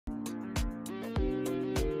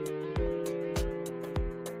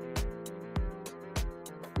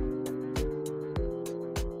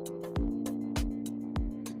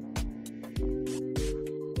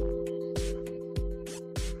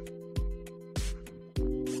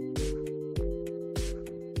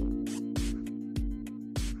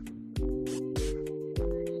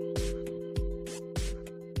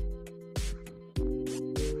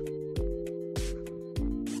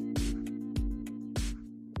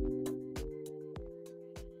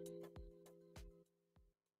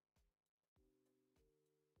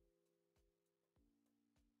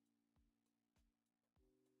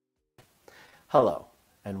Hello,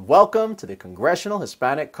 and welcome to the Congressional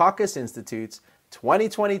Hispanic Caucus Institute's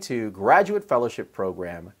 2022 Graduate Fellowship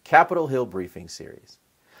Program Capitol Hill Briefing Series.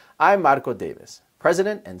 I'm Marco Davis,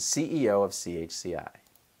 President and CEO of CHCI.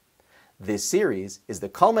 This series is the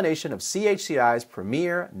culmination of CHCI's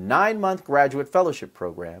premier 9-month graduate fellowship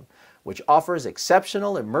program, which offers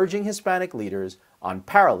exceptional emerging Hispanic leaders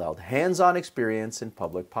unparalleled hands-on experience in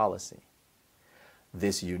public policy.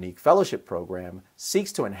 This unique fellowship program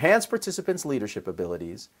seeks to enhance participants' leadership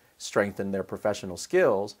abilities, strengthen their professional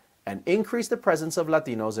skills, and increase the presence of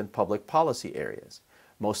Latinos in public policy areas,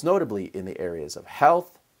 most notably in the areas of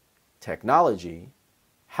health, technology,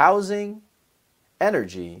 housing,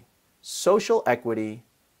 energy, social equity,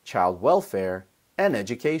 child welfare, and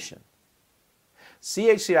education.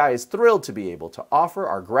 CHCI is thrilled to be able to offer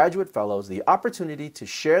our graduate fellows the opportunity to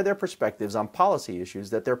share their perspectives on policy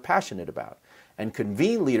issues that they're passionate about and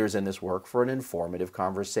convene leaders in this work for an informative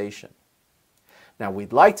conversation. Now,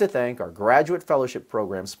 we'd like to thank our Graduate Fellowship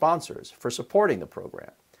Program sponsors for supporting the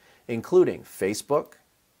program, including Facebook,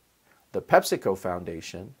 the PepsiCo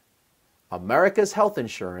Foundation, America's Health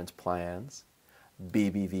Insurance Plans,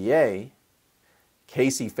 BBVA,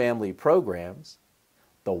 Casey Family Programs,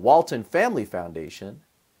 the Walton Family Foundation,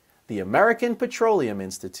 the American Petroleum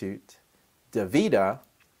Institute, DaVita,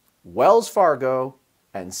 Wells Fargo,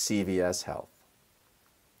 and CVS Health.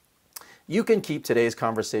 You can keep today's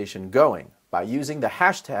conversation going by using the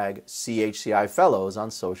hashtag CHCI Fellows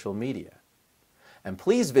on social media. And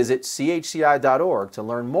please visit chci.org to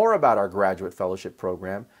learn more about our Graduate Fellowship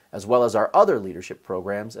Program, as well as our other leadership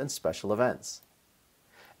programs and special events.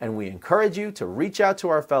 And we encourage you to reach out to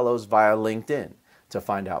our fellows via LinkedIn to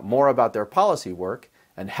find out more about their policy work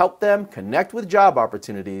and help them connect with job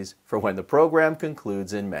opportunities for when the program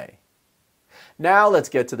concludes in May. Now let's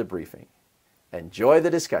get to the briefing. Enjoy the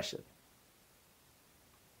discussion.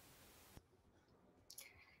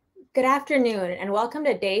 Good afternoon, and welcome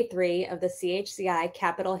to Day 3 of the CHCI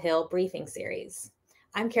Capitol Hill Briefing Series.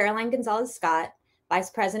 I'm Caroline Gonzalez-Scott, Vice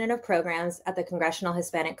President of Programs at the Congressional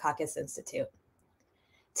Hispanic Caucus Institute.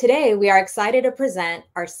 Today, we are excited to present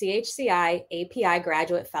our CHCI API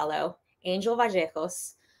Graduate Fellow, Angel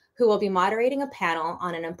Vallejos, who will be moderating a panel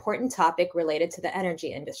on an important topic related to the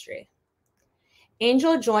energy industry.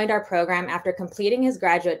 Angel joined our program after completing his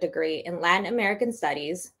graduate degree in Latin American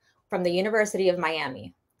Studies from the University of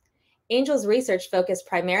Miami. Angel's research focused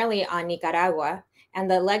primarily on Nicaragua and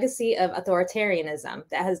the legacy of authoritarianism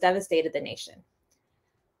that has devastated the nation.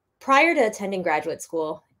 Prior to attending graduate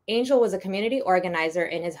school, Angel was a community organizer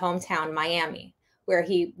in his hometown, Miami, where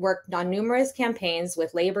he worked on numerous campaigns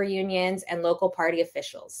with labor unions and local party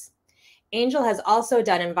officials. Angel has also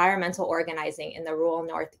done environmental organizing in the rural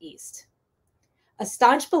Northeast. A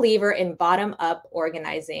staunch believer in bottom-up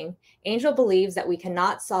organizing, Angel believes that we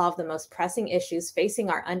cannot solve the most pressing issues facing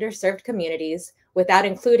our underserved communities without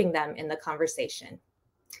including them in the conversation.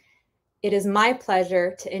 It is my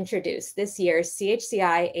pleasure to introduce this year's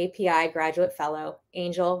CHCI API Graduate Fellow,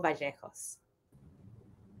 Angel Vallejos.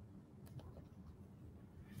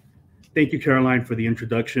 Thank you, Caroline, for the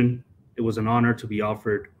introduction. It was an honor to be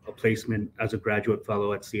offered a placement as a graduate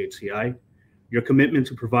fellow at CHCI. Your commitment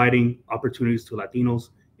to providing opportunities to Latinos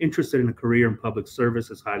interested in a career in public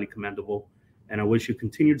service is highly commendable, and I wish you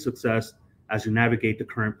continued success as you navigate the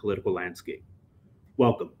current political landscape.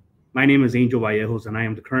 Welcome. My name is Angel Vallejos, and I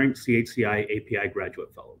am the current CHCI API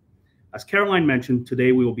Graduate Fellow. As Caroline mentioned,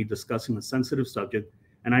 today we will be discussing a sensitive subject,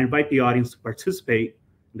 and I invite the audience to participate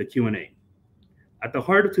in the Q&A. At the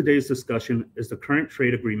heart of today's discussion is the current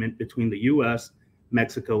trade agreement between the U.S.,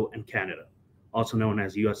 Mexico, and Canada, also known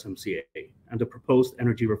as USMCA, and the proposed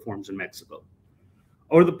energy reforms in Mexico.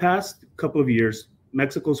 Over the past couple of years,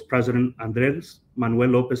 Mexico's President Andrés Manuel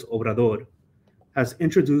López Obrador has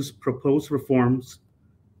introduced proposed reforms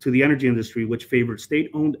to the energy industry which favored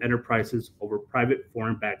state-owned enterprises over private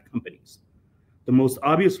foreign-backed companies. The most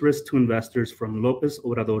obvious risk to investors from López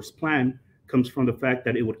Obrador's plan comes from the fact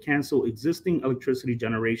that it would cancel existing electricity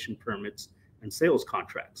generation permits and sales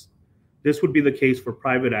contracts. This would be the case for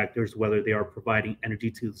private actors, whether they are providing energy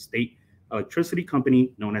to the state electricity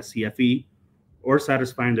company, known as CFE, or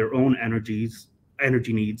satisfying their own energy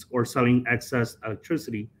needs, or selling excess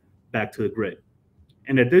electricity back to the grid.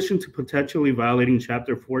 In addition to potentially violating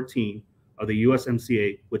Chapter 14 of the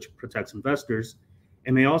USMCA, which protects investors,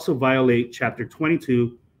 it may also violate Chapter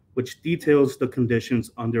 22, which details the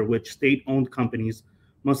conditions under which state-owned companies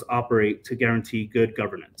must operate to guarantee good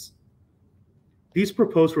governance. These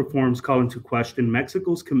proposed reforms call into question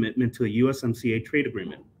Mexico's commitment to the USMCA trade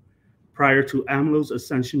agreement. Prior to AMLO's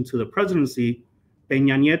ascension to the presidency,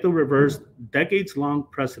 Peña Nieto reversed decades-long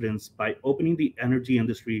precedents by opening the energy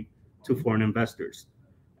industry to foreign investors.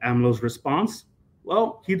 AMLO's response?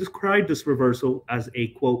 Well, he described this reversal as a,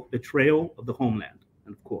 quote, betrayal of the homeland,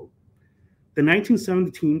 end quote. The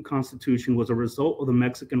 1917 Constitution was a result of the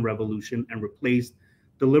Mexican Revolution and replaced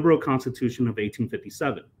the liberal Constitution of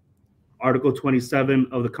 1857. Article 27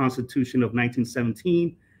 of the Constitution of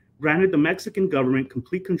 1917 granted the Mexican government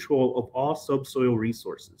complete control of all subsoil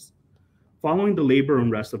resources. Following the labor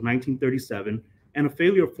unrest of 1937 and a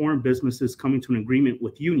failure of foreign businesses coming to an agreement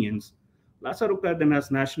with unions, Lázaro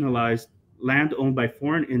Cárdenas nationalized land owned by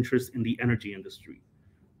foreign interests in the energy industry.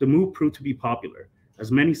 The move proved to be popular,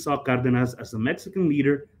 as many saw Cárdenas as the Mexican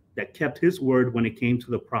leader that kept his word when it came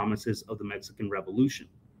to the promises of the Mexican Revolution.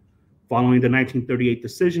 Following the 1938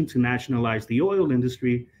 decision to nationalize the oil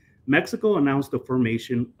industry, Mexico announced the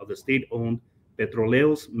formation of the state-owned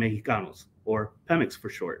Petróleos Mexicanos, or Pemex for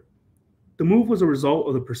short. The move was a result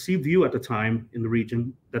of the perceived view at the time in the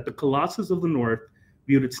region that the colossus of the north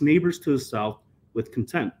viewed its neighbors to the south with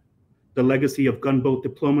contempt. The legacy of gunboat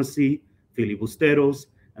diplomacy, filibusteros,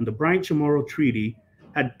 and the Bryant Chamorro Treaty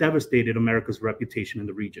had devastated America's reputation in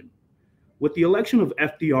the region. With the election of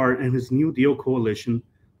FDR and his New Deal coalition,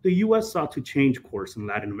 the U.S. sought to change course in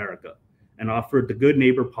Latin America and offered the good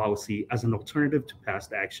neighbor policy as an alternative to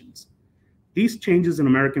past actions. These changes in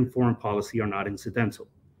American foreign policy are not incidental.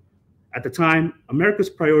 At the time, America's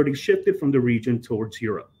priorities shifted from the region towards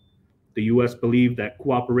Europe. The U.S. believed that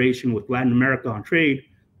cooperation with Latin America on trade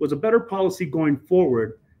was a better policy going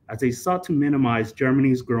forward as they sought to minimize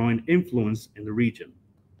Germany's growing influence in the region.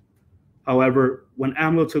 However, when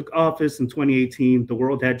AMLO took office in 2018, the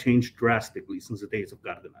world had changed drastically since the days of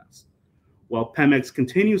Cárdenas. While Pemex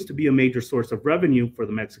continues to be a major source of revenue for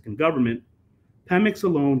the Mexican government, Pemex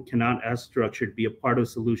alone cannot, as structured, be a part of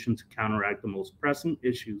the solution to counteract the most pressing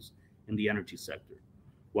issues in the energy sector.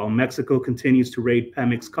 While Mexico continues to raid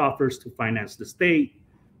Pemex coffers to finance the state,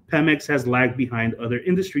 Pemex has lagged behind other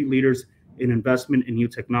industry leaders in investment in new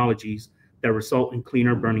technologies that result in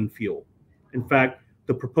cleaner burning fuel. In fact,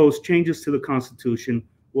 the proposed changes to the Constitution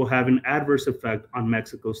will have an adverse effect on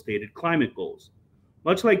Mexico's stated climate goals.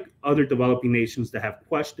 Much like other developing nations that have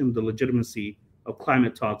questioned the legitimacy of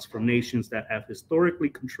climate talks from nations that have historically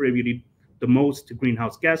contributed the most to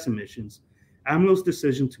greenhouse gas emissions, AMLO's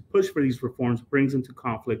decision to push for these reforms brings into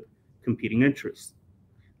conflict competing interests.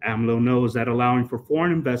 AMLO knows that allowing for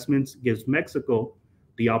foreign investments gives Mexico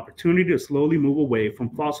the opportunity to slowly move away from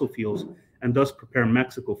fossil fuels and thus prepare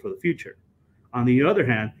Mexico for the future. On the other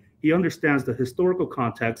hand, he understands the historical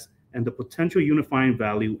context and the potential unifying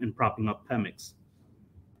value in propping up Pemex.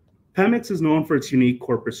 Pemex is known for its unique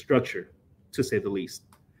corporate structure, to say the least.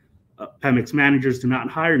 Pemex managers do not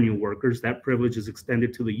hire new workers. That privilege is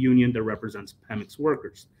extended to the union that represents Pemex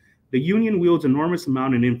workers. The union wields enormous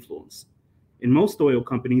amount of influence. In most oil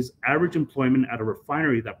companies, average employment at a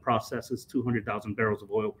refinery that processes 200,000 barrels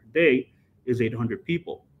of oil per day is 800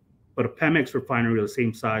 people. But a Pemex refinery of the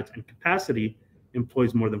same size and capacity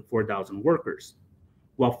employs more than 4,000 workers.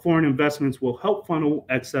 While foreign investments will help funnel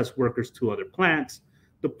excess workers to other plants,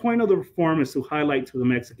 the point of the reform is to highlight to the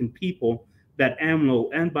Mexican people that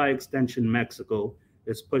AMLO, and by extension Mexico,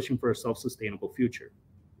 is pushing for a self-sustainable future.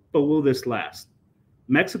 But will this last?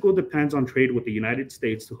 Mexico depends on trade with the United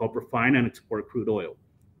States to help refine and export crude oil.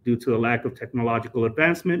 Due to the lack of technological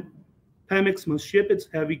advancement, Pemex must ship its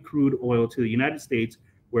heavy crude oil to the United States,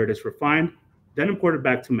 where it is refined, then imported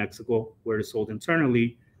back to Mexico, where it is sold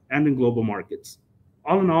internally and in global markets.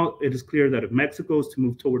 All in all, it is clear that if Mexico is to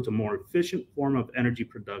move towards a more efficient form of energy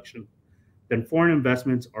production, then foreign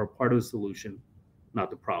investments are part of the solution, not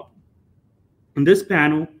the problem. In this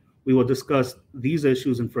panel, we will discuss these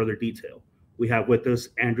issues in further detail. We have with us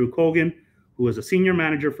Andrew Colgan, who is a senior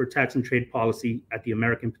manager for tax and trade policy at the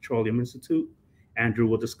American Petroleum Institute. Andrew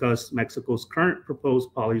will discuss Mexico's current proposed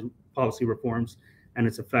policy reforms and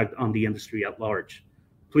its effect on the industry at large.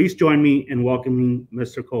 Please join me in welcoming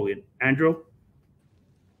Mr. Colgan. Andrew?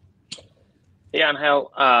 Hey, Angel.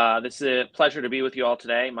 This is a pleasure to be with you all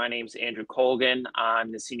today. My name is Andrew Colgan. I'm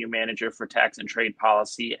the Senior Manager for Tax and Trade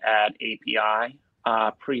Policy at API.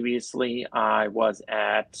 Previously, I was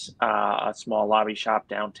at a small lobby shop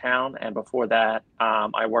downtown, and before that,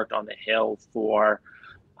 I worked on the Hill for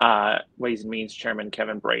Ways and Means Chairman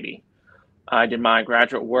Kevin Brady. I did my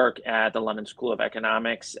graduate work at the London School of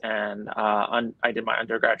Economics, and I did my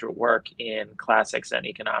undergraduate work in classics and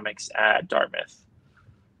economics at Dartmouth.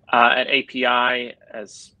 At API,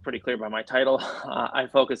 as pretty clear by my title, I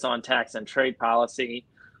focus on tax and trade policy,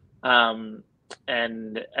 and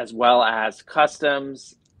as well as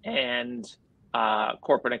customs and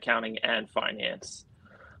corporate accounting and finance.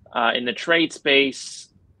 In the trade space,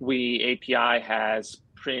 API has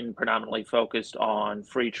been predominantly focused on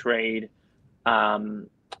free trade,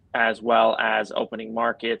 as well as opening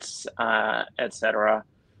markets, et cetera.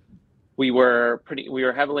 We were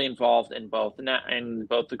heavily involved in both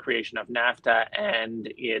the creation of NAFTA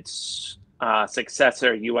and its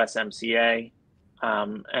successor USMCA,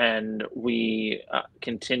 and we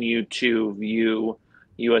continue to view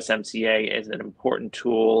USMCA as an important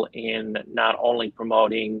tool in not only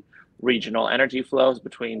promoting regional energy flows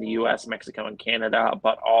between the U.S., Mexico, and Canada,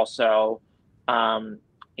 but also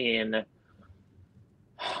in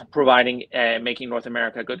providing making North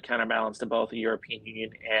America a good counterbalance to both the European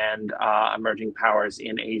Union and emerging powers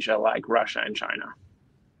in Asia like Russia and China.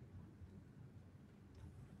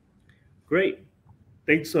 Great,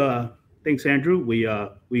 thanks, Andrew.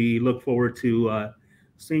 We look forward to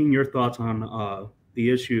seeing your thoughts on the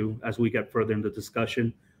issue as we get further in the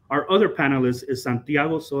discussion. Our other panelist is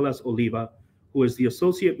Santiago Solas Oliva, who is the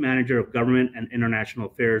Associate Manager of Government and International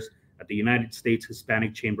Affairs at the United States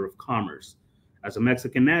Hispanic Chamber of Commerce. As a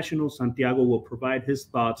Mexican national, Santiago will provide his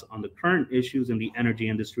thoughts on the current issues in the energy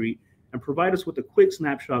industry and provide us with a quick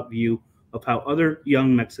snapshot view of how other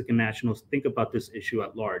young Mexican nationals think about this issue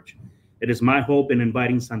at large. It is my hope in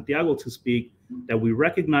inviting Santiago to speak that we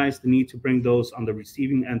recognize the need to bring those on the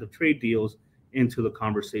receiving end of trade deals into the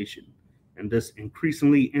conversation. In this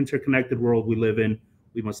increasingly interconnected world we live in,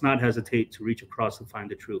 we must not hesitate to reach across to find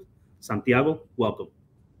the truth. Santiago, welcome.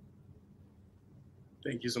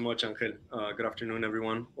 Thank you so much, Angel. Good afternoon,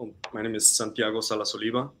 everyone. Well, my name is Santiago Salas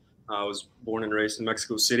Oliva. I was born and raised in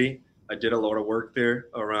Mexico City. I did a lot of work there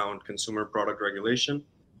around consumer product regulation.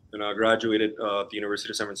 And I graduated at the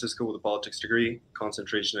University of San Francisco with a politics degree,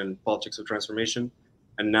 concentration in politics of transformation.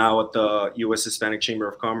 And now at the U.S. Hispanic Chamber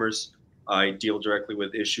of Commerce, I deal directly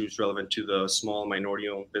with issues relevant to the small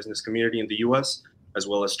minority-owned business community in the U.S., as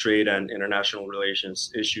well as trade and international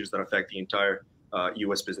relations issues that affect the entire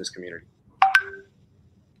U.S. business community.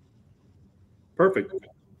 Perfect.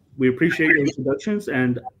 We appreciate your introductions,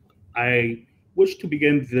 and I wish to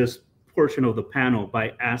begin this portion of the panel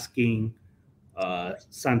by asking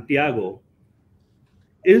Santiago,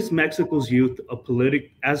 is Mexico's youth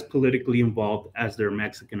as politically involved as their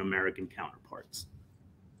Mexican-American counterparts?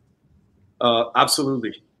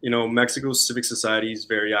 Absolutely. You know, Mexico's civic society is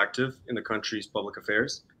very active in the country's public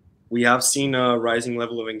affairs. We have seen a rising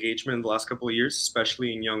level of engagement in the last couple of years,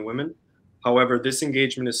 especially in young women. However, this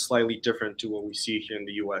engagement is slightly different to what we see here in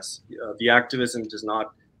the U.S. The activism does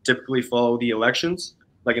not typically follow the elections,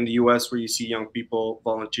 like in the U.S., where you see young people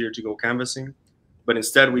volunteer to go canvassing. But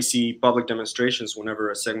instead, we see public demonstrations whenever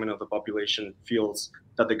a segment of the population feels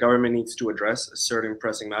that the government needs to address a certain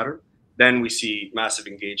pressing matter. Then we see massive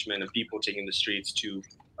engagement and people taking the streets to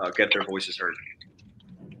get their voices heard.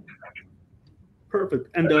 Perfect.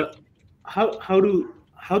 And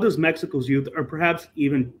how does Mexico's youth, or perhaps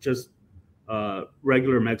even just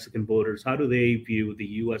regular Mexican voters, how do they view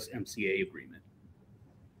the USMCA agreement?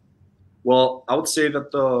 Well, I would say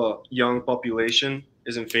that the young population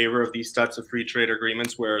is in favor of these types of free trade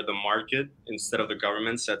agreements where the market, instead of the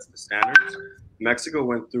government, sets the standards. Mexico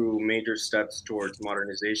went through major steps towards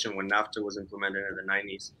modernization when NAFTA was implemented in the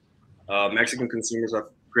 90s. Mexican consumers have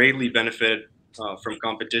greatly benefited from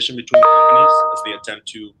competition between companies as they attempt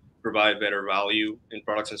to provide better value in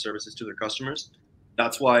products and services to their customers.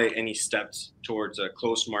 That's why any steps towards a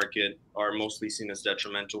closed market are mostly seen as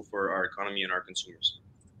detrimental for our economy and our consumers.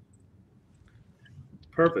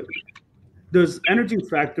 Perfect. Does energy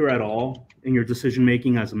factor at all in your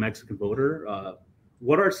decision-making as a Mexican voter?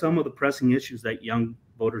 What are some of the pressing issues that young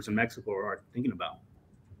voters in Mexico are thinking about?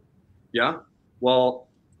 Yeah, well,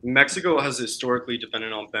 Mexico has historically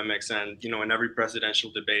depended on Pemex, and in every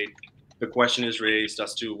presidential debate, the question is raised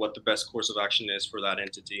as to what the best course of action is for that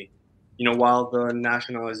entity. While the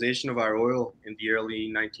nationalization of our oil in the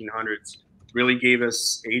early 1900s really gave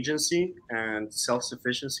us agency and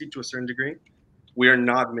self-sufficiency to a certain degree, we are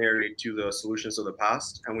not married to the solutions of the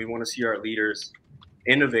past, and we want to see our leaders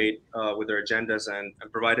innovate with their agendas and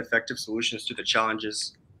provide effective solutions to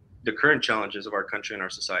the current challenges of our country and our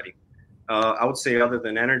society. I would say, other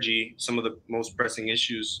than energy, some of the most pressing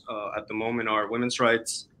issues at the moment are women's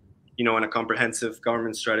rights, and a comprehensive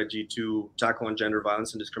government strategy to tackle on gender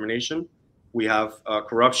violence and discrimination. We have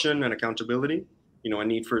corruption and accountability, a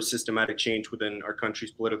need for systematic change within our country's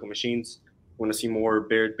political machines. We want to see more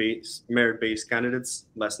merit-based candidates,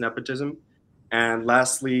 less nepotism. And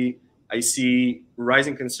lastly, I see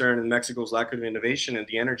rising concern in Mexico's lack of innovation in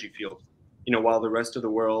the energy field. While the rest of the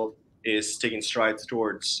world is taking strides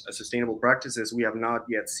towards sustainable practices, we have not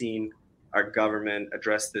yet seen our government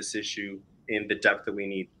address this issue in the depth that we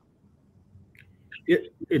need.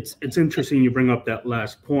 It's interesting you bring up that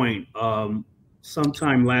last point.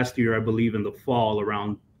 sometime last year, I believe in the fall,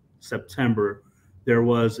 around September, there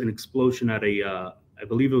was an explosion at I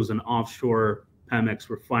believe it was an offshore Pemex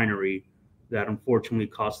refinery that unfortunately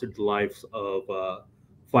costed the lives of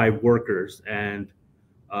 5 workers. And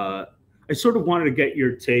I sort of wanted to get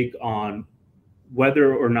your take on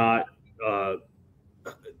whether or not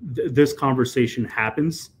this conversation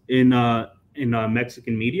happens in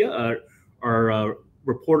Mexican media. Are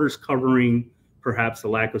reporters covering perhaps the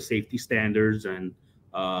lack of safety standards and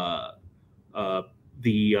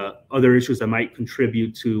the other issues that might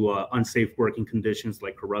contribute to unsafe working conditions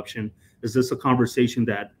like corruption? Is this a conversation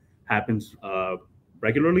that happens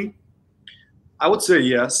regularly? I would say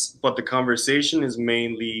yes, but the conversation is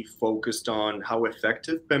mainly focused on how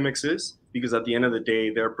effective Pemex is, because at the end of the day,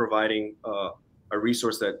 they're providing a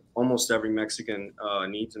resource that almost every Mexican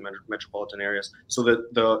needs in metropolitan areas. So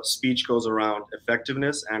that the speech goes around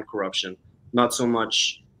effectiveness and corruption, not so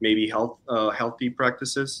much maybe healthy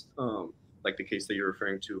practices, like the case that you're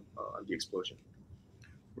referring to, the explosion.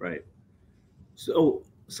 Right. So,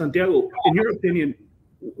 Santiago, in your opinion,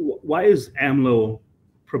 why is AMLO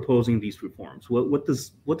proposing these reforms? What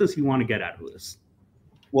does he want to get out of this?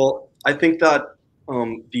 Well, I think that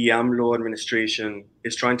the AMLO administration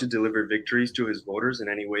is trying to deliver victories to his voters in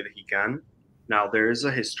any way that he can. Now, there is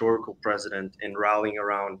a historical precedent in rallying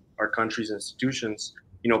around our country's institutions,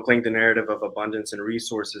 playing the narrative of abundance and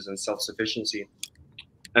resources and self-sufficiency.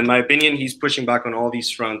 In my opinion, he's pushing back on all these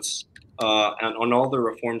fronts and on all the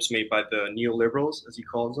reforms made by the neoliberals, as he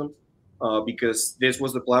calls them, because this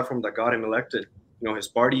was the platform that got him elected. His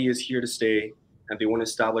party is here to stay, and they want to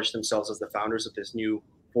establish themselves as the founders of this new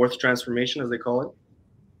fourth transformation, as they call it.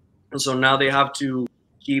 And so now they have to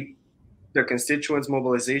keep their constituents'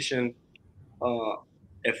 mobilization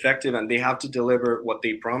effective, and they have to deliver what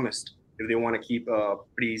they promised if they want to keep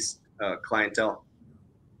please clientele.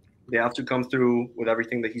 They have to come through with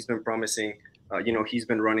everything that he's been promising. He's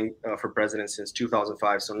been running for president since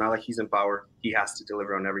 2005. So now that he's in power, he has to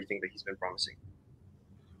deliver on everything that he's been promising.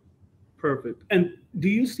 Perfect. And do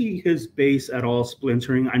you see his base at all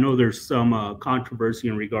splintering? I know there's some controversy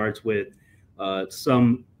in regards with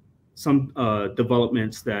some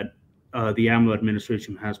developments that the AMLO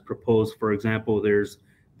administration has proposed. For example, there's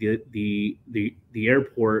the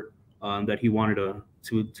airport that he wanted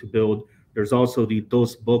to build. There's also the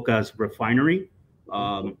Dos Bocas refinery.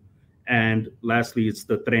 And lastly, it's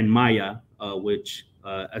the Tren Maya, which,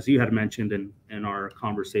 as you had mentioned in our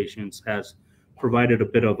conversations, has provided a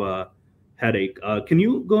bit of a headache. Can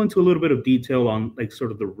you go into a little bit of detail on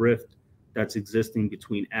sort of the rift that's existing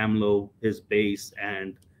between AMLO, his base,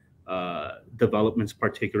 and developments,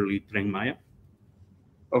 particularly Tren Maya?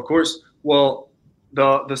 Of course. Well,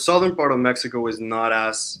 the southern part of Mexico is not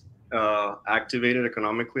as activated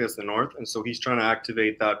economically as the north, and so he's trying to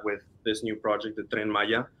activate that with this new project, the Tren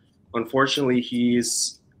Maya. Unfortunately,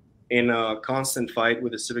 he's in a constant fight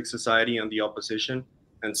with the civic society and the opposition,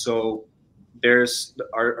 and so there's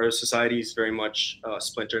our society is very much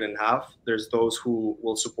splintered in half. There's those who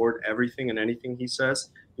will support everything and anything he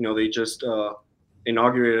says. They just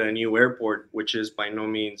inaugurated a new airport, which is by no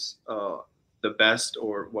means the best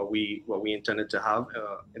or what we intended to have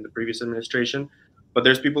in the previous administration. But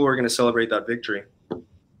there's people who are going to celebrate that victory.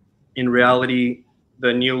 In reality, the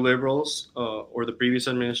neoliberals or the previous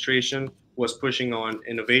administration was pushing on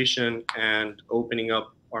innovation and opening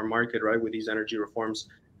up our market, right, with these energy reforms.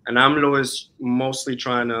 And AMLO is mostly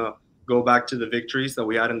trying to go back to the victories that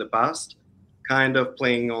we had in the past, kind of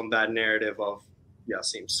playing on that narrative of,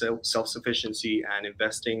 same self-sufficiency and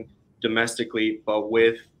investing domestically, but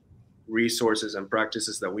with resources and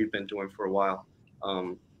practices that we've been doing for a while.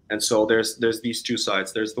 And so there's these two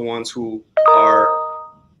sides. There's the ones who are,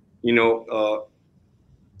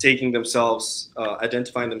 taking themselves,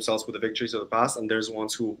 identifying themselves with the victories of the past, and there's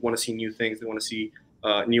ones who want to see new things. They want to see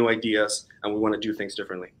new ideas, and we want to do things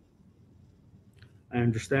differently. I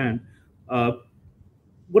understand.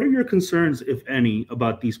 What are your concerns, if any,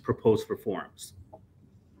 about these proposed reforms?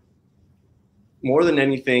 More than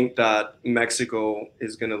anything, that Mexico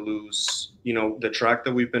is going to lose, the track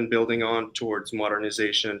that we've been building on towards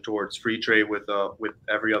modernization, towards free trade with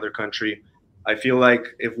every other country. I feel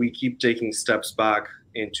like if we keep taking steps back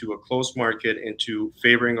into a closed market, into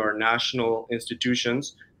favoring our national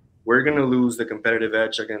institutions, we're going to lose the competitive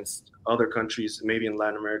edge against other countries, maybe in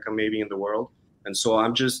Latin America, maybe in the world. And so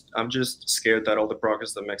I'm just scared that all the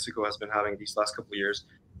progress that Mexico has been having these last couple of years,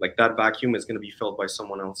 like that vacuum is going to be filled by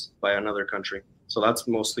someone else, by another country. So that's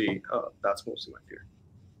mostly my fear.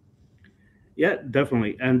 Yeah,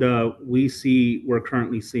 definitely. And we're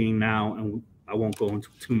currently seeing now, and I won't go into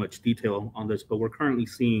too much detail on this, but we're currently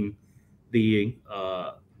seeing the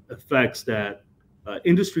effects that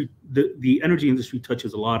industry, the energy industry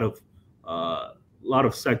touches a lot of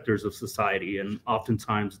sectors of society, and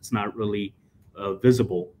oftentimes it's not really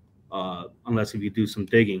visible unless if you do some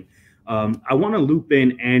digging. I want to loop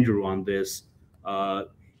in Andrew on this.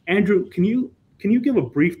 Andrew, can you give a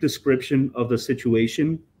brief description of the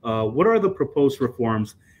situation? What are the proposed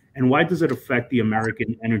reforms, and why does it affect the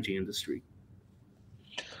American energy industry?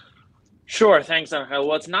 Sure, thanks, Angel.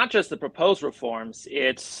 Well, it's not just the proposed reforms.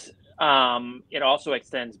 It also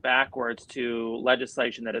extends backwards to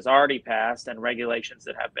legislation that has already passed and regulations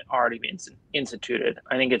that have already been instituted.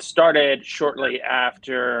 I think it started shortly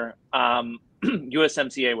after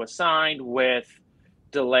USMCA was signed, with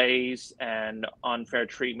delays and unfair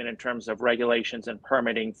treatment in terms of regulations and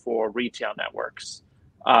permitting for retail networks,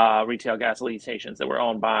 retail gasoline stations that were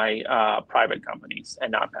owned by private companies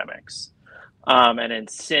and not Pemex. And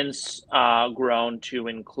it's since grown to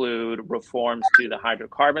include reforms to the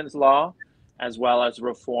hydrocarbons law, as well as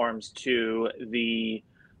reforms to the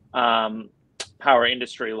power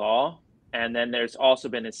industry law. And then there's also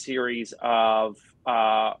been a series of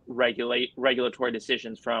regulatory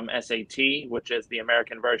decisions from SAT, which is the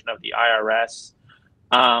American version of the IRS,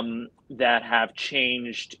 that have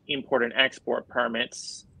changed import and export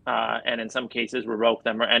permits, and in some cases revoked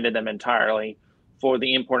them or ended them entirely, for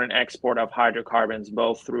the import and export of hydrocarbons,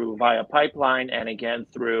 both via pipeline and again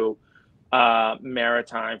through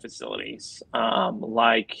maritime facilities,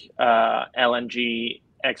 like LNG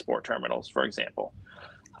export terminals, for example.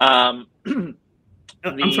 I'm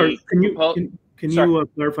sorry, can you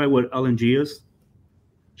clarify what LNG is?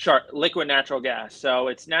 Sure, liquid natural gas. So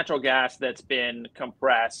it's natural gas that's been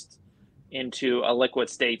compressed into a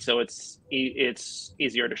liquid state, so it's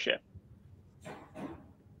easier to ship.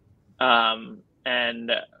 And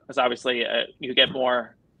because obviously you get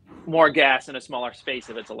more gas in a smaller space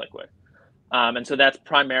if it's a liquid. And so that's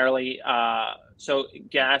primarily, so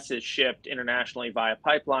gas is shipped internationally via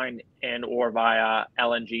pipeline and or via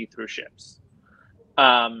LNG through ships.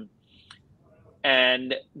 And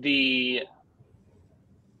the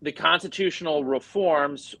constitutional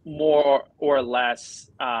reforms more or less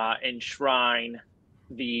enshrine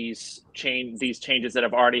these changes that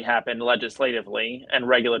have already happened legislatively and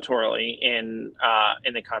regulatorily in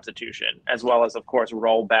the Constitution, as well as, of course,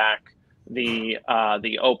 roll back the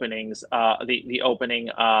opening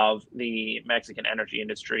of the Mexican energy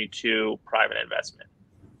industry to private investment.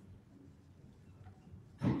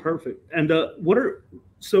 Perfect. And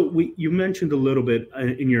you mentioned a little bit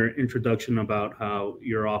in your introduction about how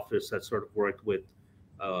your office has sort of worked with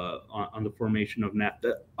on the formation of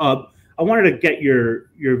NAFTA. I wanted to get your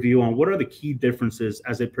view on what are the key differences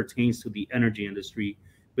as it pertains to the energy industry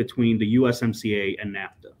between the USMCA and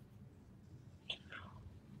NAFTA.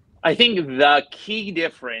 I think the key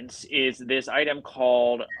difference is this item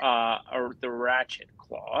called the ratchet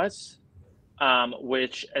clause,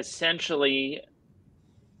 which essentially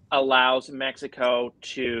allows Mexico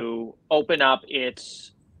to open up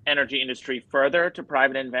its energy industry further to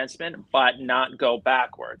private investment, but not go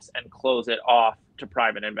backwards and close it off to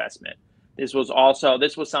private investment. This was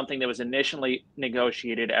something that was initially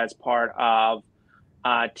negotiated as part of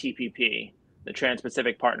TPP, the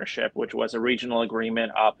Trans-Pacific Partnership, which was a regional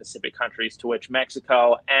agreement of Pacific countries to which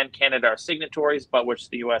Mexico and Canada are signatories, but which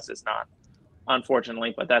the U.S. is not,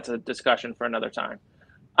 unfortunately. But that's a discussion for another time.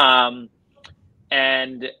 And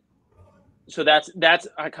so that's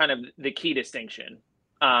kind of the key distinction,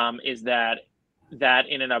 is that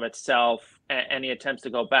in and of itself, any attempts to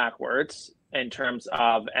go backwards in terms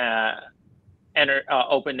of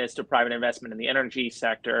openness to private investment in the energy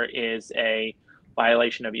sector is a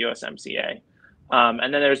violation of USMCA.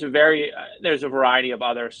 And then there's a variety of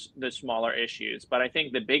the smaller issues, but I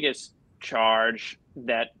think the biggest charge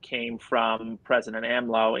that came from President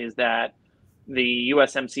AMLO is that the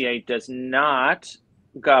USMCA does not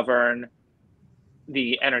govern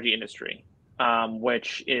the energy industry,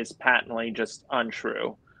 which is patently just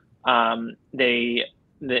untrue. There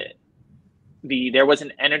was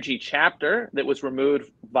an energy chapter that was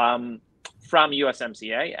removed from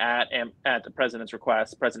USMCA at the president's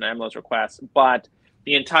request, President AMLO's request, but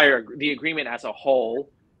the agreement as a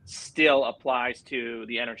whole still applies to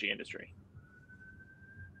the energy industry.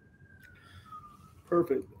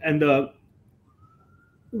 Perfect. And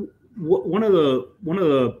one of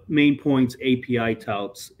the main points API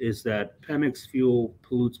touts is that Pemex fuel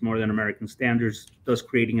pollutes more than American standards, thus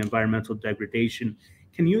creating environmental degradation.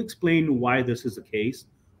 Can you explain why this is the case?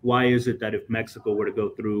 Why is it that if Mexico were to go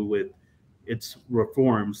through with its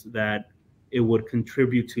reforms, that it would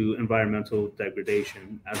contribute to environmental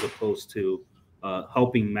degradation as opposed to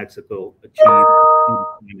helping Mexico achieve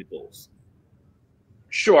climate goals?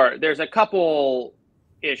 Sure. There's a couple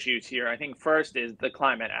issues here. I think first is the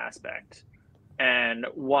climate aspect. And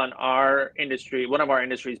one of our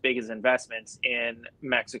industry's biggest investments in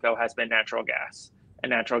Mexico has been natural gas and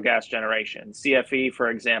natural gas generation. CFE, for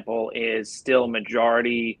example, is still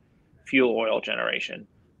majority fuel oil generation,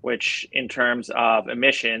 which in terms of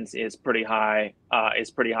emissions is pretty high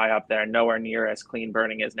up there, nowhere near as clean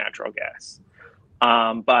burning as natural gas.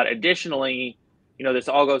 But additionally, this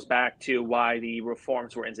all goes back to why the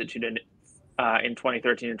reforms were instituted in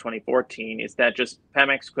 2013 and 2014, is that just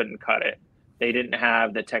Pemex couldn't cut it. They didn't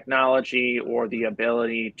have the technology or the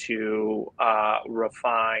ability to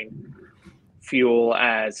refine fuel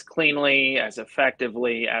as cleanly, as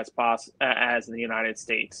effectively as the United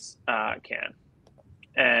States can.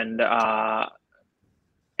 And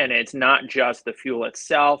it's not just the fuel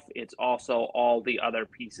itself, it's also all the other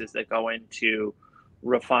pieces that go into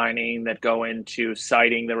refining, that go into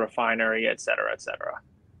siting the refinery, et cetera, et cetera.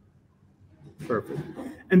 Perfect.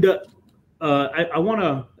 And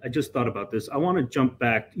I just thought about this. I want to jump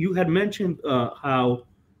back. You had mentioned how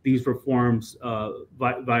these reforms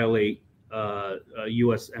violate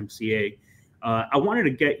USMCA. I wanted to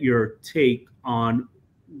get your take on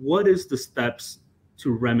what is the steps to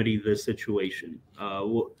remedy this situation.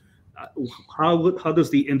 How does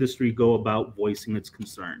the industry go about voicing its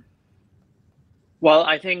concern? Well,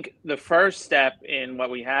 I think the first step in what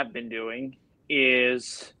we have been doing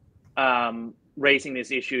is raising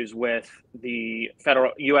these issues with the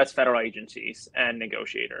U.S. federal agencies and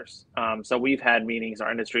negotiators. So we've had meetings,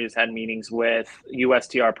 our industry has had meetings with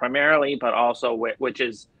USTR primarily, but also which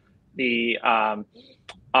is the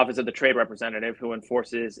Office of the Trade Representative, who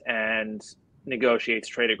enforces and negotiates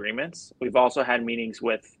trade agreements. We've also had meetings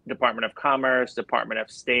with Department of Commerce, Department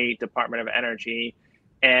of State, Department of Energy,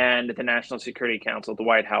 and the National Security Council, the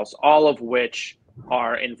White House, all of which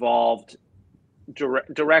are involved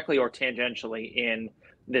directly or tangentially in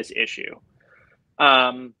this issue.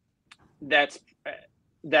 That's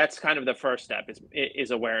kind of the first step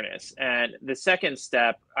is awareness. And the second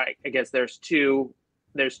step, I guess there's two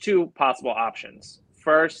possible options.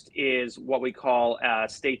 First is what we call a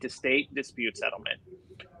state-to-state dispute settlement,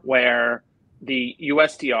 where the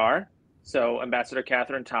USTR, so Ambassador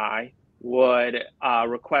Catherine Tai, would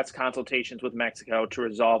request consultations with Mexico to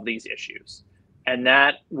resolve these issues. And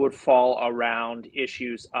that would fall around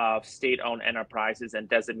issues of state-owned enterprises and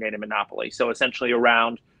designated monopoly. So essentially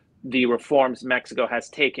around the reforms Mexico has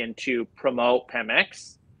taken to promote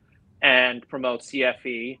Pemex and promote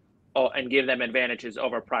CFE and give them advantages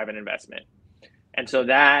over private investment. And so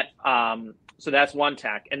that's one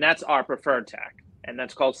tack, and that's our preferred tack, and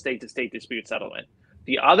that's called state-to-state dispute settlement.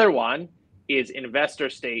 The other one is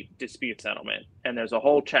investor-state dispute settlement, and there's a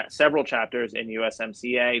whole several chapters in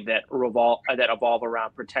USMCA that evolve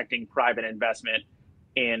around protecting private investment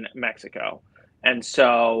in Mexico. And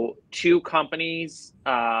so two companies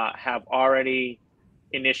have already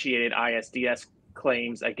initiated ISDS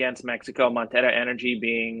claims against Mexico, Montera Energy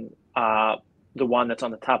being the one that's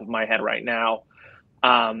on the top of my head right now,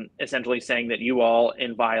 essentially saying that you all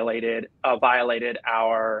violated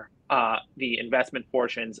our the investment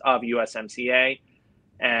portions of USMCA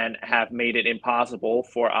and have made it impossible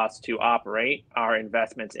for us to operate our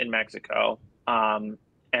investments in Mexico, and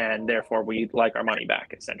therefore we'd like our money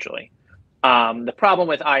back, essentially. The problem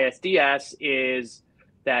with ISDS is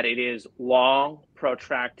that it is long,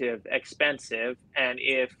 protracted, expensive, and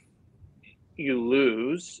if you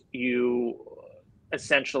lose, you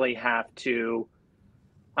essentially have to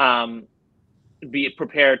be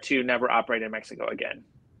prepared to never operate in Mexico again.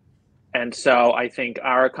 And so I think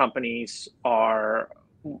our companies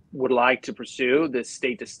would like to pursue this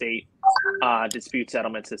state-to-state dispute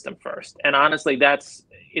settlement system first. And honestly,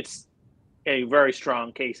 it's a very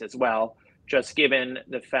strong case as well, just given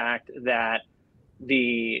the fact that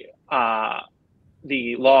the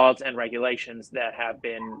laws and regulations that have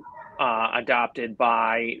been adopted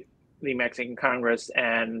by the Mexican Congress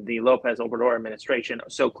and the Lopez Obrador administration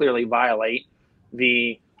so clearly violate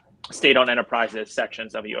the state-owned enterprises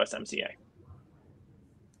sections of USMCA.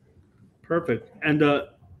 Perfect. And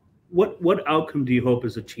what outcome do you hope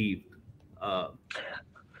is achieved? I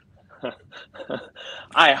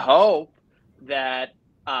hope that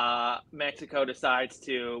Mexico decides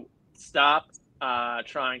to stop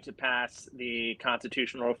trying to pass the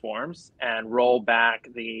constitutional reforms and roll back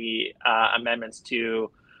the amendments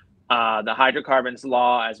to the hydrocarbons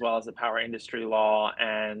law, as well as the power industry law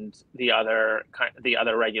and the other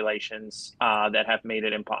regulations that have made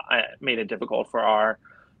it difficult for our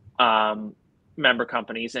member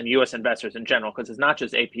companies and U.S. investors in general, because it's not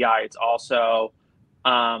just API, it's also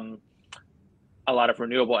a lot of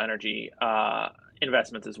renewable energy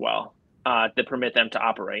investments as well that permit them to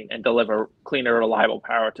operate and deliver cleaner, reliable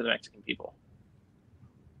power to the Mexican people.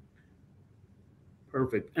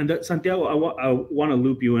 Perfect. And Santiago, I want to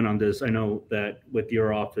loop you in on this. I know that with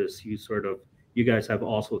your office, you guys have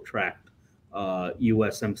also tracked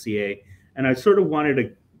USMCA, and I sort of wanted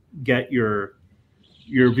to get your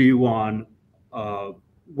view on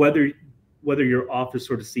whether your office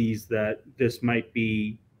sort of sees that this might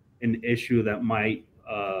be an issue that might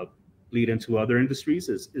lead into other industries.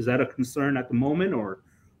 Is that a concern at the moment, or?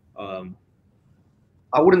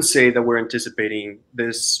 I wouldn't say that we're anticipating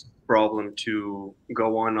this problem to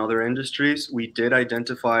go on other industries. We did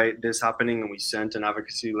identify this happening, and we sent an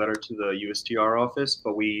advocacy letter to the USTR office,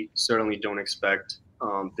 but we certainly don't expect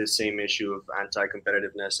this same issue of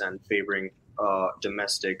anti-competitiveness and favoring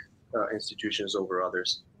domestic institutions over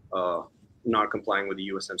others not complying with the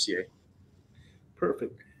USMCA.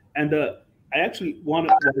 Perfect. And I actually want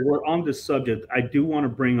to, while we're on this subject, I do want to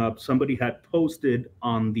bring up, somebody had posted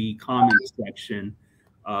on the comments section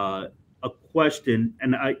a question,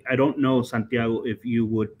 and I don't know, Santiago, if you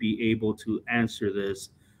would be able to answer this,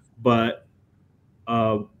 but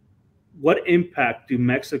what impact do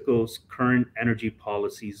Mexico's current energy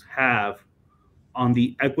policies have on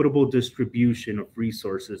the equitable distribution of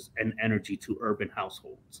resources and energy to urban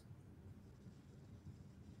households?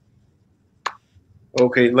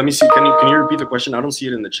 Okay, let me see. Can you repeat the question? I don't see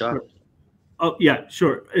it in the chat. Oh, yeah,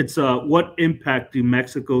 sure. It's what impact do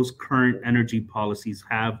Mexico's current energy policies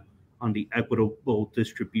have on the equitable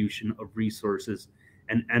distribution of resources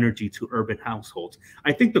and energy to urban households?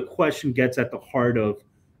 I think the question gets at the heart of,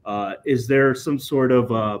 is there some sort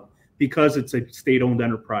of, because it's a state-owned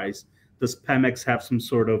enterprise, does Pemex have some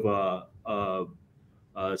sort of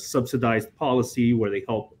subsidized policy where they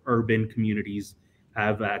help urban communities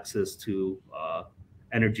have access to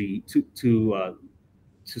energy to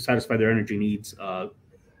satisfy their energy needs?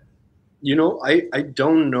 You know, I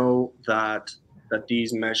don't know that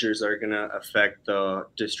these measures are going to affect the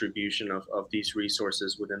distribution of these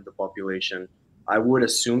resources within the population. I would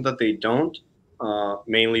assume that they don't,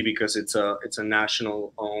 mainly because it's a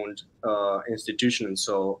national owned institution, and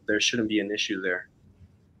so there shouldn't be an issue there.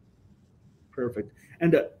 Perfect.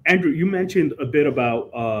 And Andrew, you mentioned a bit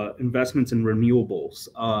about investments in renewables.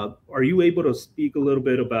 Are you able to speak a little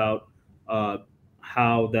bit about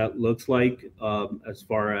how that looks like as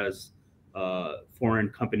far as foreign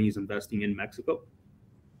companies investing in Mexico?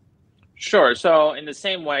 Sure. So in the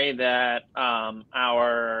same way that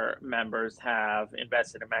our members have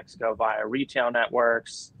invested in Mexico via retail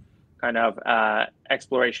networks, kind of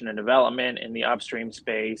exploration and development in the upstream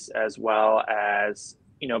space, as well as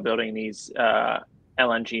building these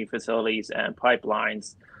LNG facilities and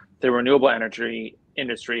pipelines, the renewable energy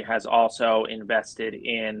industry has also invested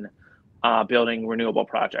in building renewable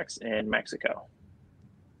projects in Mexico.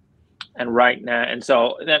 And right now, and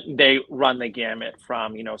so they run the gamut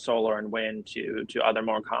from solar and wind to other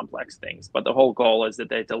more complex things. But the whole goal is that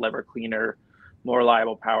they deliver cleaner, more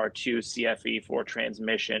reliable power to CFE for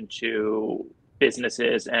transmission to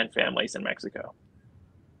businesses and families in Mexico.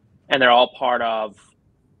 And they're all part of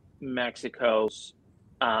Mexico's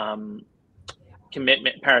Paris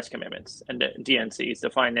commitments and the DNCs,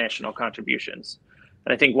 defined national contributions.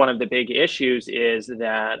 And I think one of the big issues is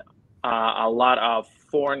that a lot of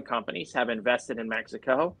foreign companies have invested in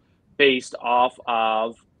Mexico based off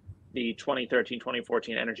of the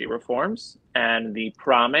 2013-2014 energy reforms and the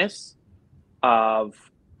promise of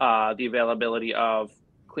the availability of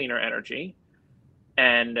cleaner energy.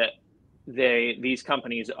 And these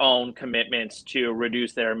companies own commitments to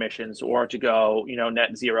reduce their emissions or to go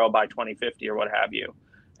net zero by 2050 or what have you.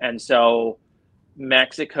 And so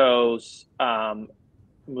Mexico's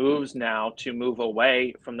moves now to move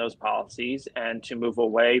away from those policies and to move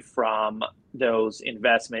away from those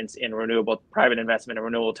investments in private investment in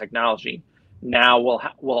renewable technology now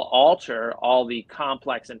will alter all the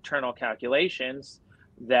complex internal calculations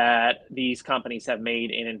that these companies have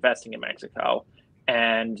made in investing in Mexico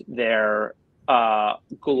and their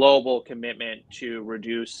global commitment to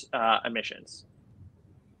reduce emissions.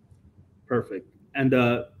 Perfect. And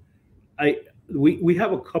we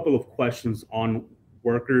have a couple of questions on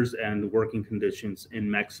workers and working conditions in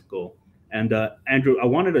Mexico. And Andrew, I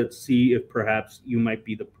wanted to see if perhaps you might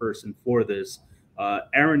be the person for this.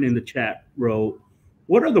 Aaron in the chat wrote,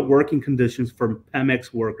 what are the working conditions for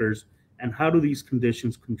Pemex workers, and how do these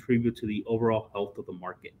conditions contribute to the overall health of the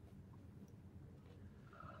market?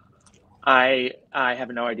 I have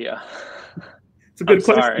no idea. It's a good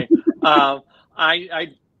question. Sorry.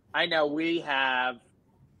 I know we have,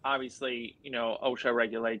 obviously, OSHA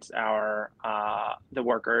regulates the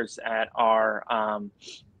workers at our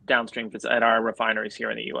downstream at our refineries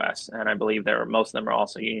here in the U.S., and I believe most of them are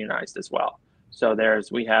also unionized as well. So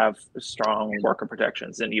we have strong worker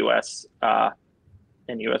protections in U.S.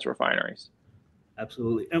 Refineries.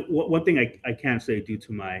 Absolutely. And one thing I can't say due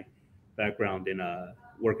to my background in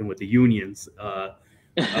working with the unions,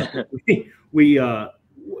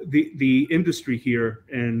 the industry here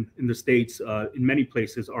in the States, in many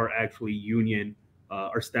places, are actually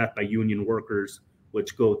are staffed by union workers,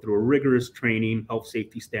 which go through a rigorous training, health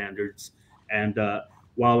safety standards. And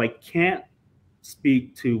while I can't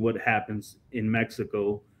speak to what happens in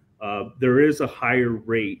Mexico, there is a higher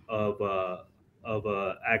rate of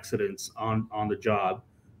accidents on the job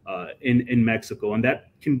in Mexico, and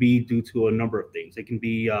that can be due to a number of things. It can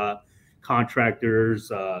be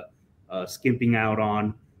contractors skimping out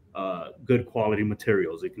on good quality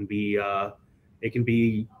materials. It can be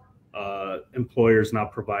employers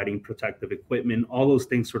not providing protective equipment. All those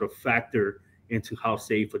things sort of factor into how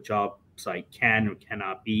safe a job site can or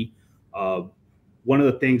cannot be. One of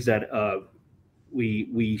the things that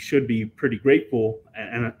we should be pretty grateful,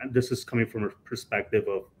 and this is coming from a perspective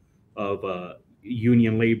of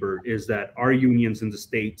union labor, is that our unions in the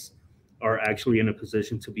States are actually in a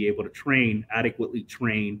position to be able to adequately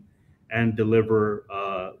train and deliver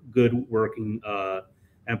good working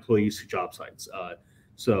employees to job sites.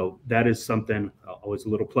 So that is something, always a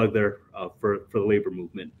little plug there for the labor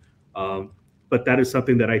movement. But that is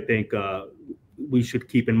something that I think we should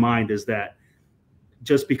keep in mind, is that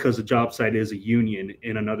just because a job site is a union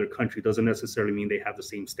in another country doesn't necessarily mean they have the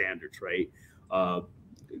same standards, right?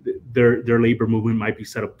 Their labor movement might be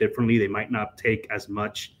set up differently. They might not take as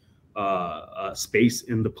much space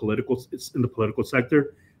in the political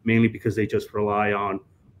sector, mainly because they just rely on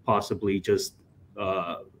possibly just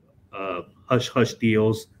hush-hush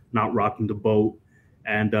deals, not rocking the boat,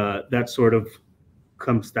 and that sort of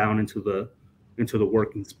comes down into the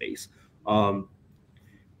working space.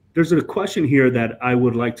 There's a question here that I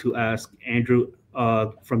would like to ask Andrew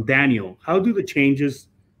from Daniel. How do the changes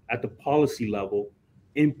at the policy level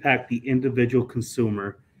impact the individual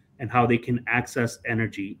consumer and how they can access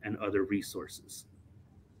energy and other resources?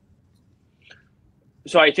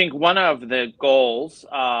 So I think one of the goals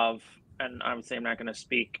of, and I would say I'm not going to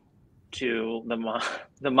speak to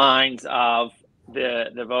the minds of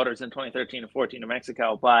the voters in 2013 and 14 in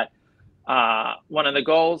Mexico, but one of the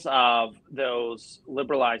goals of those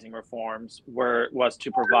liberalizing reforms was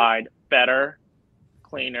to provide better,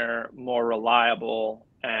 cleaner, more reliable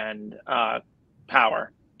and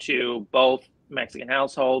power to both Mexican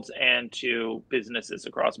households and to businesses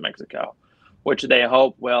across Mexico, which they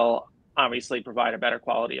hope will obviously provide a better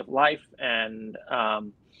quality of life and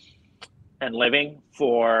living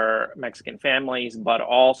for Mexican families, but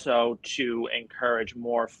also to encourage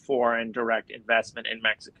more foreign direct investment in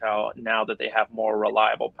Mexico now that they have more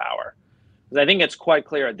reliable power. Because I think it's quite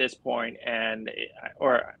clear at this point,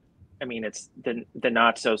 it's the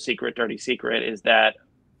not so secret, dirty secret, is that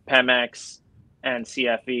Pemex and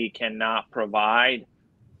CFE cannot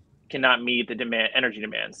meet the energy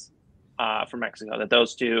demands for Mexico. That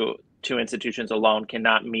those two institutions alone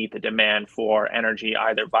cannot meet the demand for energy,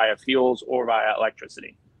 either via fuels or via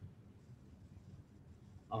electricity.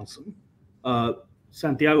 Awesome.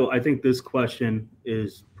 Santiago, I think this question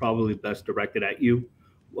is probably best directed at you.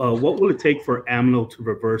 What will it take for AMLO to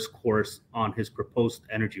reverse course on his proposed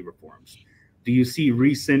energy reforms? Do you see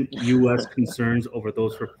recent U.S. concerns over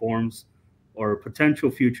those reforms or potential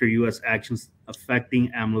future U.S. actions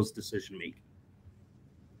affecting AMLO's decision-making?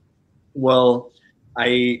 Well,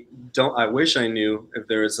 I wish I knew if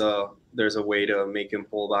there's a way to make him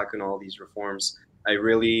pull back on all these reforms. I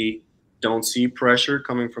really don't see pressure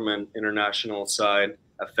coming from an international side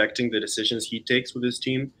affecting the decisions he takes with his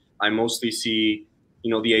team. I mostly see,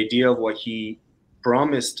 the idea of what he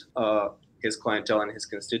promised his clientele and his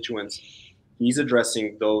constituents. He's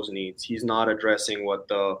addressing those needs. He's not addressing what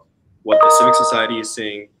the civic society is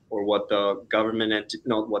saying or what the government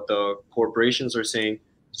what the corporations are saying.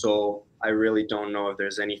 So I really don't know if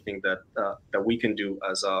there's anything that we can do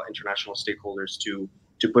as international stakeholders to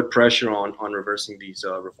put pressure on reversing these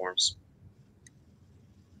reforms.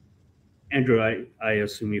 Andrew, I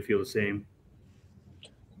assume you feel the same.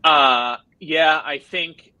 Yeah, I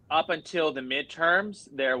think up until the midterms,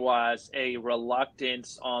 there was a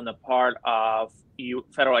reluctance on the part of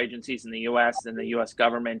federal agencies in the U.S. and the U.S.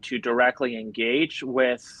 government to directly engage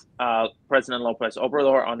with President López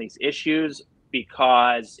Obrador on these issues,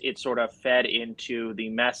 because it sort of fed into the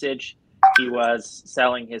message he was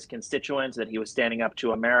selling his constituents, that he was standing up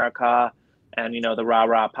to America and, the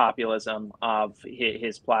rah-rah populism of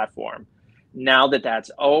his platform. Now that that's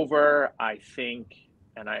over, I think,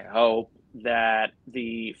 and I hope that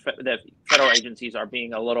the federal agencies are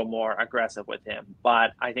being a little more aggressive with him.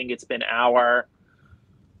 But I think it's been our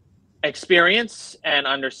experience and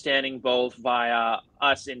understanding, both via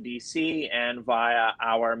us in DC and via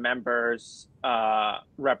our members,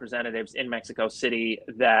 representatives in Mexico City,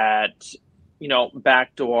 that, you know,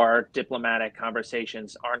 backdoor diplomatic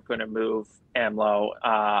conversations aren't going to move AMLO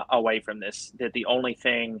away from this. That the only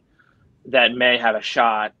thing that may have a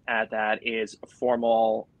shot at that is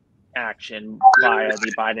formal action via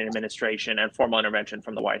the Biden administration and formal intervention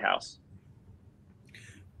from the White House.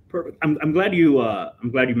 Perfect. I'm glad you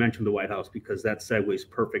mentioned the White House, because that segues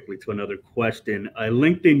perfectly to another question. A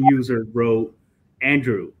LinkedIn user wrote,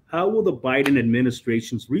 Andrew, how will the Biden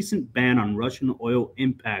administration's recent ban on Russian oil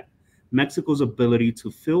impact Mexico's ability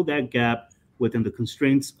to fill that gap within the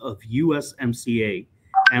constraints of USMCA,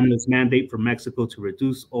 AMLO's mandate for Mexico to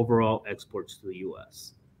reduce overall exports to the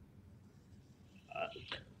U.S.?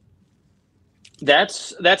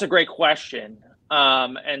 That's a great question.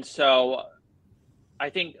 And so I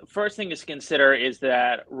think first thing to consider is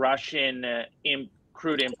that Russian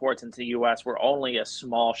crude imports into the U.S. were only a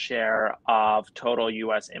small share of total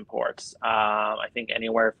U.S. imports. I think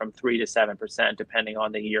anywhere from 3 to 7%, depending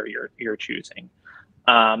on the year you're choosing.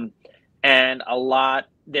 And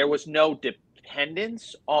there was no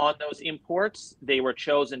dependence on those imports. They were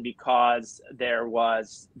chosen because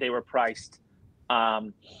they were priced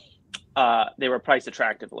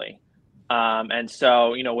attractively. And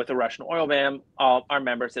so, you know, with the Russian oil ban, all our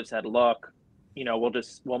members have said, look, you know,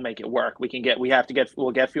 we'll make it work. We'll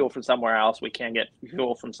get fuel from somewhere else. We can get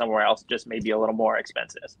fuel from somewhere else, just maybe a little more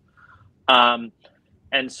expensive.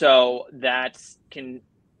 And so that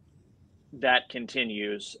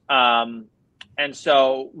continues. And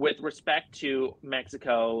so with respect to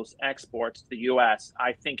Mexico's exports to the U.S.,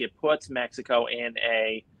 I think it puts Mexico in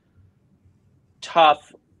a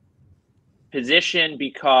tough position,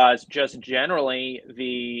 because just generally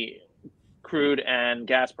the crude and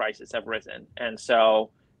gas prices have risen, and so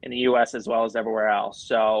in the U.S. as well as everywhere else.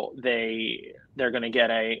 So they're going to get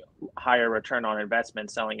a higher return on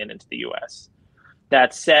investment selling it into the U.S.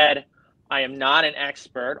 That said, I am not an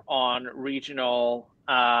expert on regional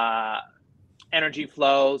energy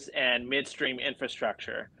flows and midstream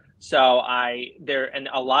infrastructure. So and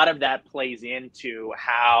a lot of that plays into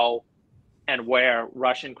how and where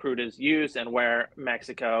Russian crude is used and where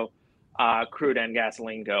Mexico crude and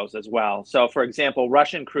gasoline goes as well. So, for example,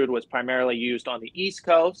 Russian crude was primarily used on the East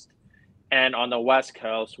Coast and on the West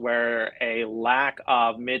Coast, where a lack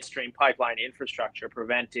of midstream pipeline infrastructure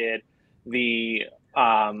prevented the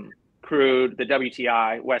crude, the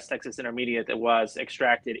WTI, West Texas Intermediate, that was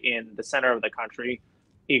extracted in the center of the country,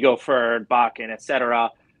 Eagle Ford, Bakken, et cetera.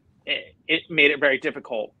 It made it very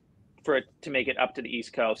difficult for it to make it up to the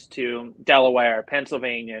East Coast, to Delaware,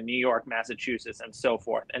 Pennsylvania, New York, Massachusetts, and so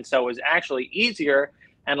forth. And so it was actually easier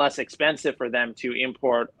and less expensive for them to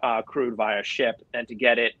import crude via ship than to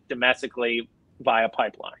get it domestically via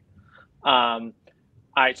pipeline.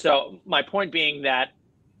 So my point being that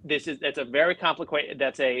that's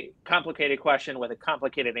a complicated question with a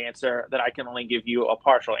complicated answer that I can only give you a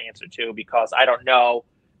partial answer to, because I don't know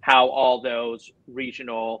how all those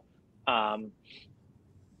regional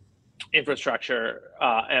infrastructure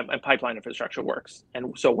and pipeline infrastructure works,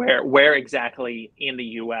 and so where exactly in the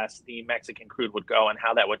U.S. the Mexican crude would go and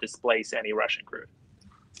how that would displace any Russian crude.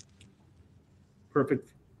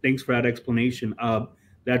 Perfect. Thanks for that explanation.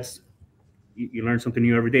 You learn something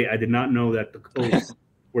new every day. I did not know that the coasts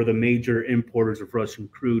were the major importers of Russian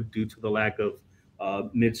crude due to the lack of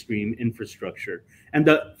midstream infrastructure. And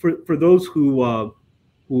for those who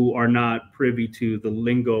are not privy to the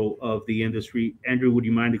lingo of the industry, Andrew, would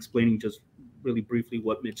you mind explaining just really briefly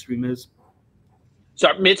what midstream is?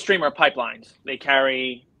 So midstream are pipelines. They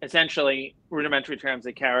carry, essentially, rudimentary terms,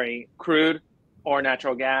 they carry crude or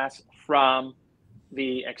natural gas from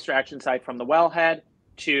the extraction site, from the wellhead,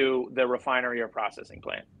 to the refinery or processing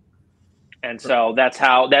plant. And so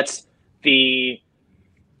that's the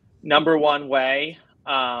number one way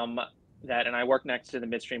and I work next to the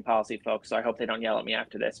midstream policy folks, so I hope they don't yell at me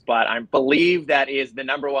after this, but I believe that is the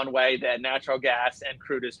number one way that natural gas and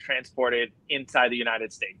crude is transported inside the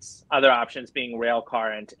United States. Other options being rail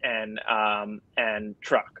car and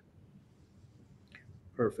truck.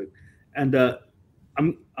 Perfect. And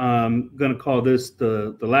I'm going to call this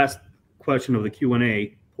the last question of the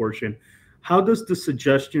Q&A portion. How does the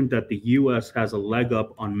suggestion that the U.S. has a leg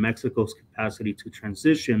up on Mexico's capacity to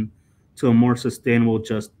transition to a more sustainable,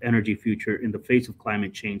 just energy future in the face of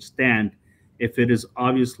climate change stand if it is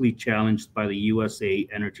obviously challenged by the USA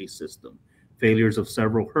energy system, failures of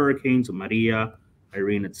several hurricanes, Maria,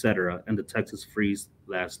 Irene, etc., and the Texas freeze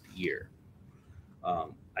last year?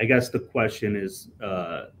 I guess the question is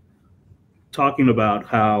talking about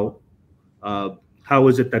how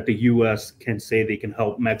is it that the U.S. can say they can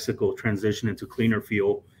help Mexico transition into cleaner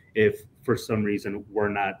fuel if for some reason we're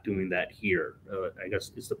not doing that here? I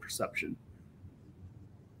guess is the perception.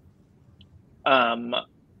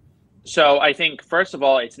 So I think, first of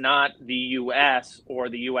all, it's not the U.S. or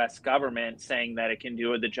the U.S. government saying that it can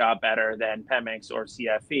do the job better than Pemex or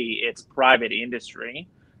CFE. It's private industry,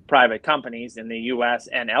 private companies in the U.S.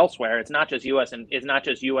 and elsewhere. It's not just U.S. and it's not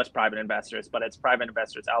just U.S. private investors, but it's private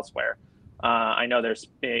investors elsewhere. I know there's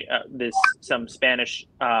some Spanish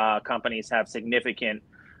companies have significant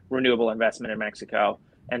renewable investment in Mexico.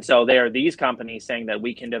 And so there are these companies saying that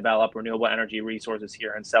we can develop renewable energy resources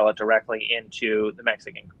here and sell it directly into the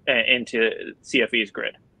into CFE's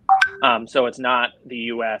grid. So it's not the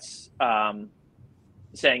U.S.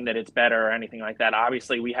 Saying that it's better or anything like that.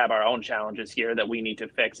 Obviously, we have our own challenges here that we need to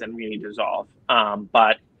fix and we need to resolve.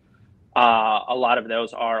 But a lot of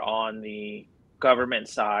those are on the government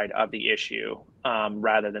side of the issue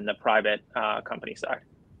rather than the private company side.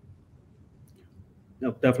 No,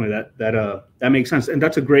 definitely that makes sense, and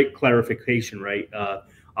that's a great clarification, right?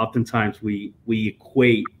 Oftentimes we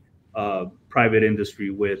equate private industry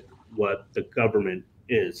with what the government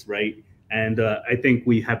is, right? And I think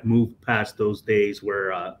we have moved past those days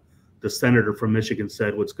where the senator from Michigan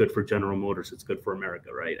said, "What's good for General Motors, it's good for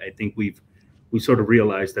America," right? I think we sort of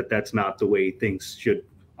realized that that's not the way things should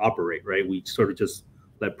operate, right? We sort of just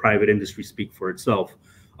let private industry speak for itself.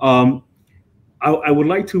 I would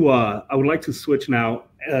like to switch now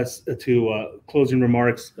to closing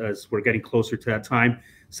remarks as we're getting closer to that time.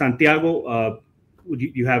 Santiago, would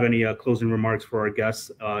you have any closing remarks for our guests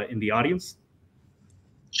in the audience?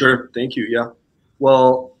 Sure. Thank you. Yeah.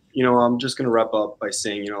 Well, I'm just going to wrap up by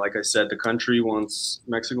saying, like I said,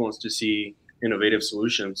 Mexico wants to see innovative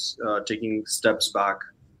solutions. Taking steps back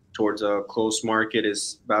towards a closed market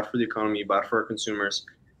is bad for the economy, bad for our consumers.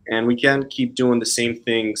 And we can't keep doing the same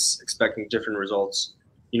things, expecting different results.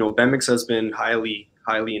 Pemex has been highly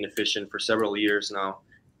inefficient for several years now.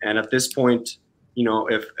 And at this point,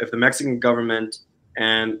 if the Mexican government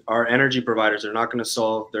and our energy providers are not going to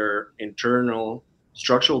solve their internal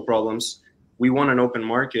structural problems, we want an open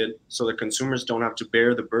market so that consumers don't have to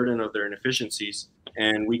bear the burden of their inefficiencies,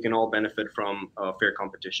 and we can all benefit from fair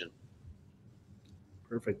competition.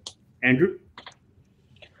 Perfect. Andrew?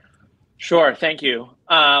 Sure, thank you.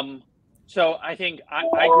 So I think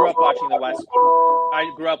I grew up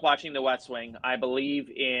watching the West Wing. I believe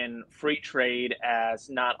in free trade as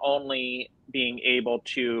not only being able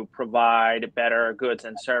to provide better goods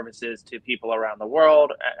and services to people around the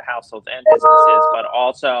world, households and businesses, but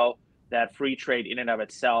also that free trade in and of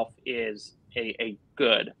itself is a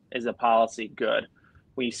policy good.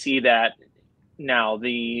 We see that now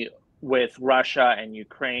with Russia and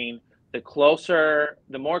Ukraine. The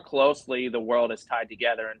more closely the world is tied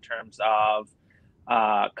together in terms of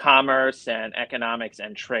commerce and economics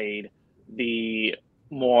and trade, the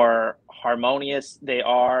more harmonious they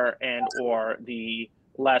are or the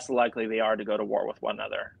less likely they are to go to war with one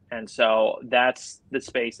another. And so that's the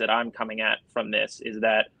space that I'm coming at from this, is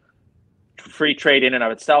that free trade in and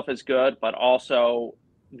of itself is good, but also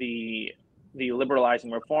the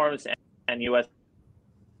liberalizing reforms and U.S.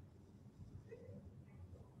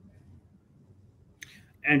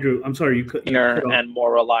 Andrew, I'm sorry, you cut and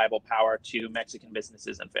more reliable power to Mexican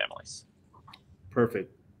businesses and families.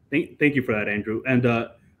 Perfect. Thank you for that, Andrew. And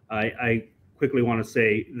I quickly want to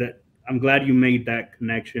say that I'm glad you made that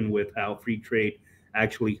connection with how free trade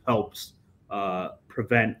actually helps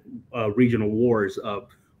prevent regional wars.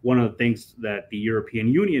 One of the things that the European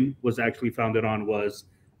Union was actually founded on was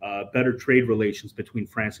better trade relations between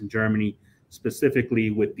France and Germany,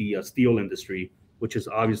 specifically with the steel industry, which is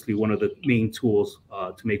obviously one of the main tools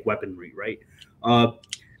to make weaponry, right?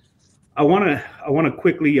 I want to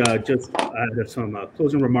quickly just add some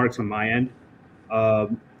closing remarks on my end.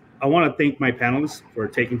 I want to thank my panelists for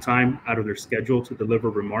taking time out of their schedule to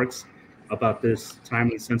deliver remarks about this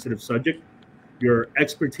timely, sensitive subject. Your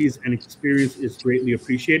expertise and experience is greatly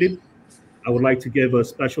appreciated. I would like to give a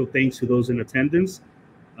special thanks to those in attendance,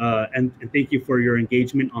 and thank you for your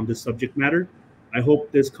engagement on this subject matter. I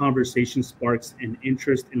hope this conversation sparks an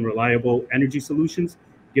interest in reliable energy solutions,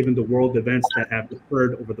 given the world events that have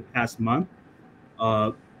occurred over the past month.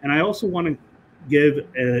 And I also want to give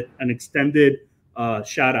an extended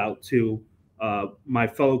shout out to my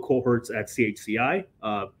fellow cohorts at CHCI.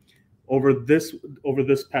 Over this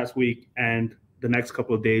past week and the next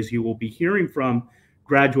couple of days, you will be hearing from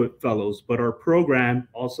graduate fellows, but our program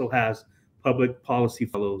also has public policy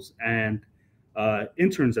fellows and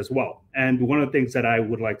interns as well. And one of the things that I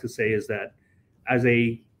would like to say is that as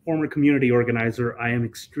a former community organizer, I am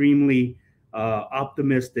extremely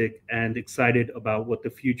optimistic and excited about what the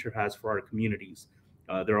future has for our communities.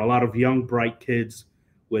 There are a lot of young, bright kids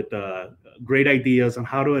with great ideas on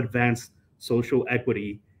how to advance social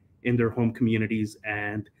equity in their home communities.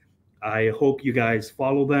 And I hope you guys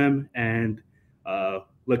follow them and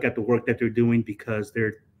look at the work that they're doing, because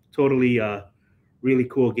they're totally really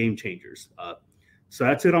cool game changers. So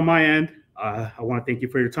that's it on my end. I want to thank you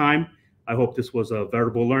for your time. I hope this was a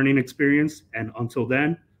veritable learning experience. And until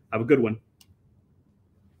then, have a good one.